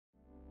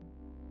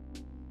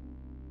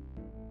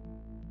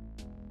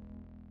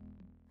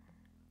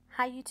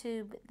Hi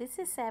YouTube, this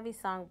is Savvy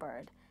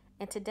Songbird,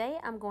 and today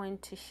I'm going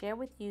to share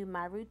with you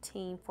my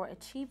routine for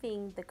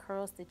achieving the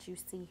curls that you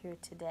see here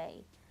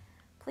today.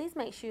 Please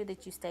make sure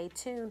that you stay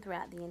tuned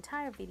throughout the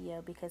entire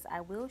video because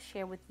I will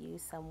share with you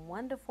some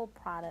wonderful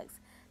products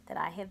that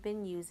I have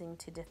been using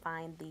to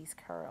define these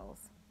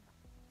curls.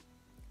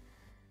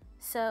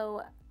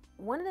 So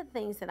one of the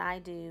things that I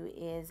do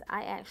is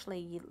I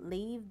actually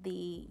leave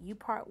the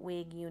U-part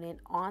wig unit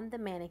on the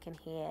mannequin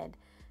head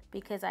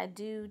because I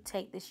do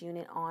take this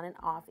unit on and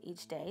off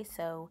each day.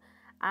 So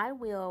I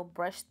will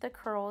brush the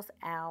curls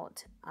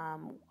out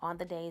on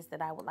the days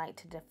that I would like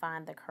to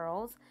define the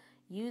curls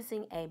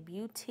using a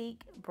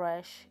boutique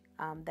brush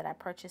that I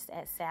purchased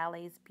at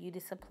Sally's Beauty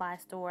Supply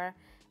Store.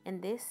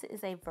 And this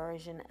is a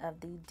version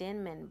of the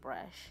Denman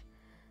brush.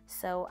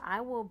 So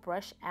I will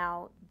brush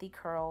out the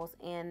curls,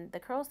 and the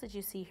curls that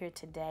you see here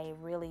today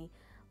really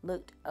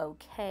looked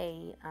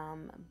okay,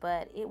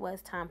 but it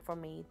was time for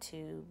me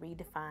to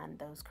redefine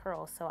those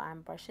curls. So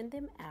I'm brushing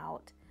them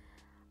out,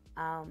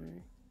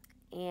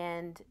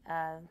 and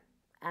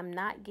I'm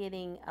not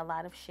getting a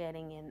lot of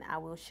shedding, and I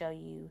will show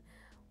you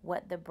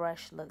what the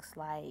brush looks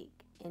like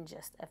in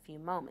just a few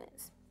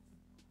moments.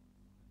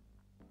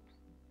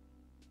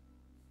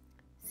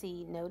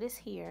 See, notice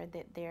here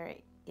that there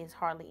is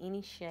hardly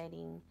any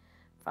shedding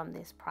from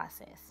this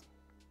process.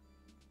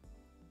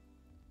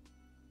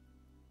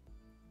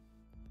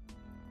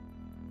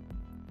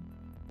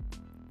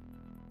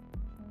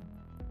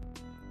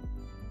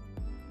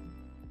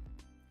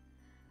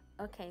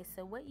 Okay,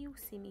 so what you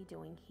see me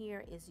doing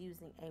here is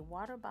using a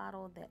water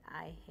bottle that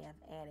I have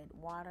added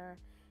water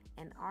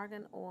and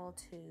argan oil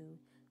to,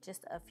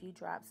 just a few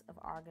drops of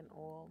argan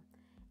oil,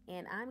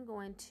 and I'm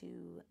going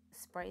to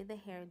spray the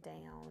hair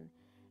down.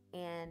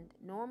 And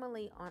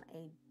normally on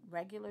a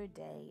regular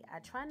day, I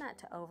try not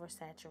to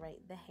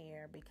oversaturate the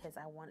hair because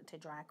I want it to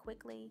dry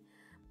quickly,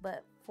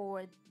 but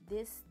for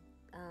this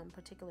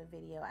particular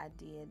video I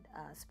did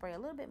spray a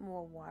little bit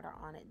more water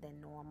on it than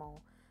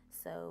normal.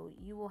 So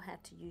you will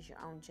have to use your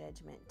own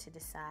judgment to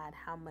decide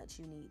how much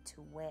you need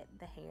to wet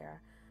the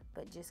hair,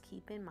 but just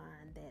keep in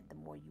mind that the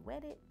more you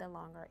wet it, the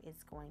longer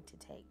it's going to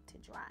take to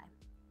dry.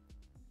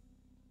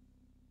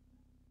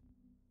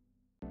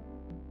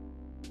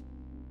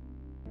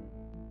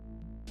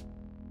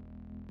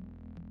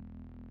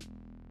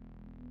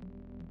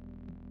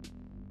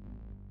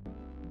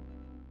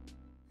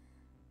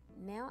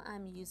 Now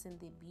I'm using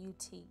the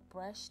boutique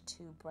brush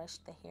to brush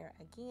the hair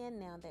again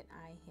now that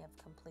I have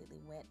completely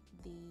wet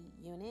the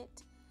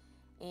unit,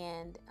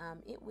 and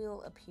it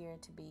will appear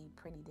to be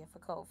pretty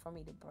difficult for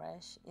me to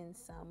brush in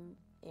some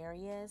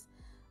areas,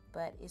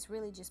 but it's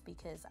really just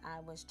because I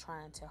was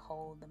trying to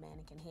hold the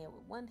mannequin head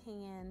with one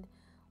hand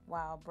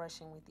while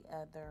brushing with the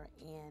other,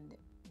 and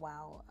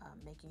while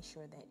making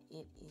sure that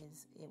it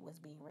was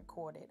being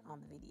recorded on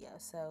the video.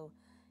 So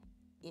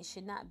it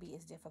should not be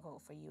as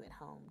difficult for you at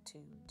home to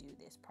do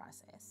this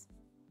process.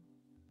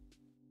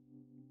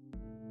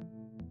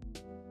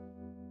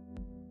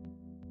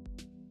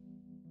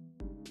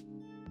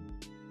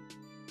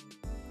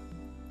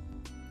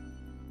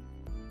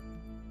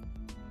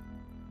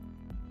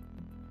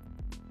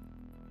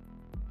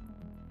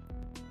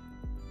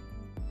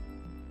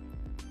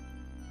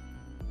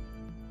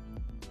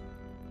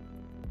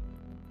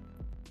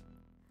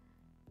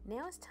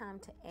 Now it's time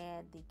to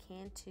add the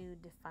Cantu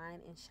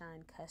Define and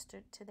Shine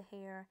Custard to the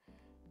hair,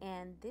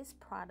 and this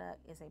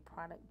product is a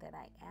product that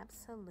I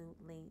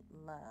absolutely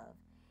love.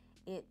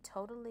 It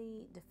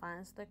totally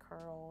defines the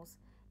curls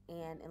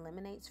and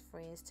eliminates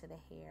frizz to the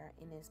hair,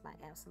 and is my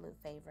absolute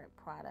favorite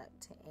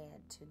product to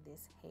add to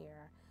this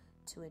hair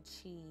to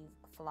achieve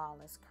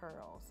flawless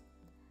curls.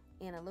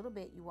 In a little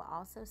bit you will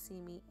also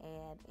see me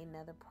add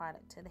another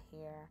product to the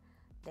hair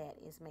that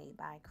is made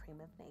by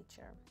Creme of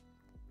Nature.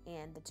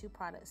 And the two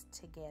products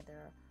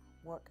together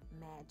work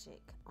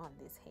magic on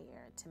this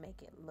hair to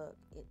make it look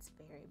its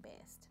very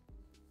best.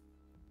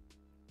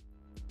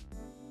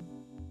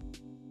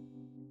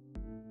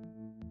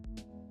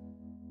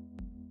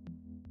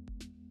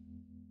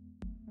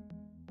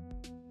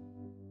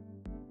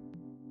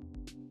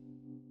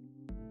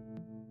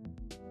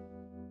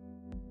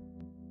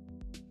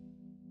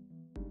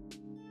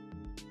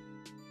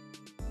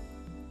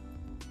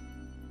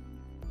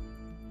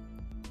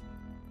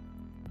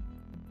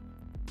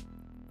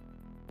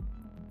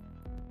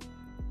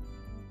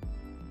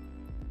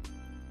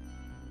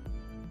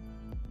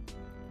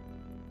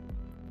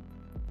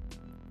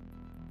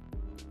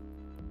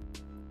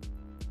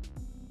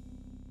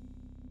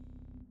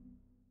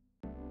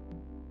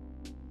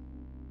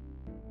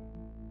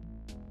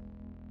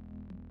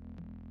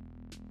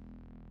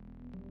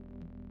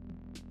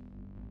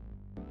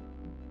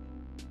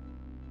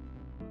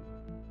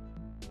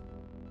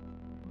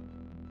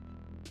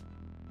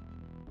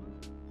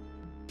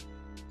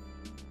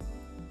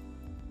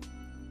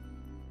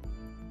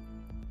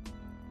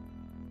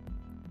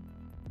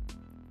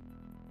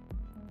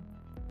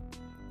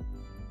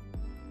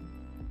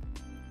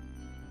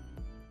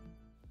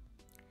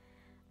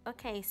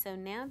 Okay, so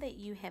now that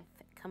you have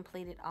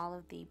completed all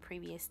of the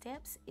previous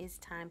steps, it's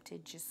time to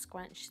just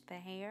scrunch the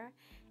hair,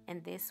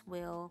 and this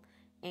will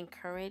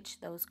encourage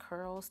those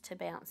curls to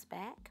bounce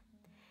back.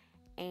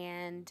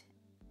 And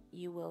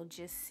you will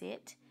just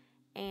sit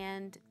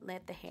and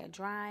let the hair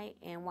dry,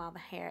 and while the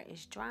hair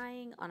is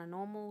drying on a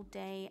normal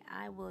day,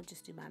 I will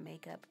just do my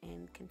makeup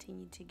and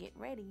continue to get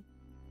ready.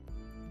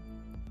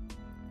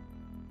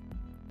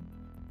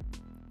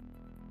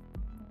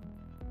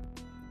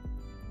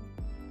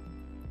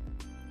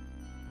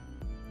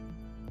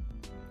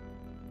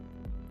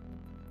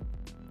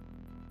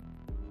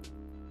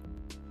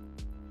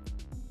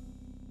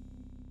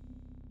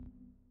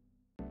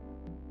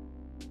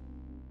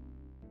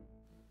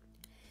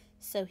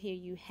 So here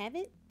you have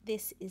it.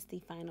 This is the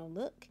final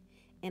look,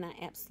 and I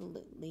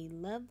absolutely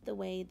love the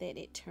way that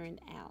it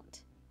turned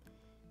out.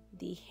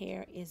 The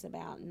hair is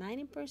about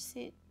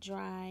 90%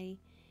 dry,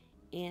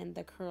 and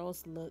the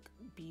curls look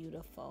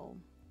beautiful.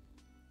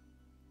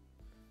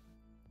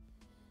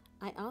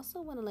 I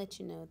also want to let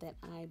you know that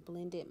I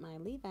blended my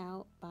leave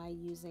out by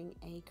using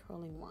a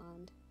curling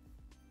wand.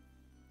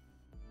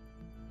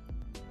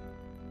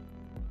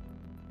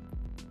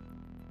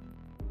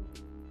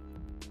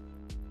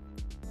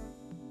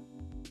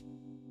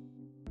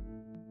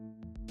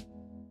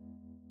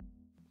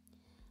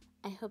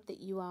 I hope that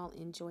you all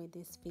enjoyed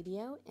this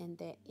video and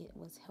that it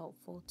was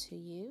helpful to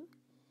you.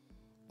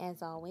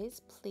 As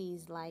always,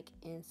 please like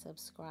and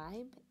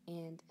subscribe.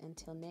 And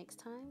until next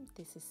time,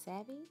 this is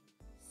Savvy,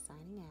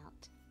 signing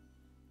out.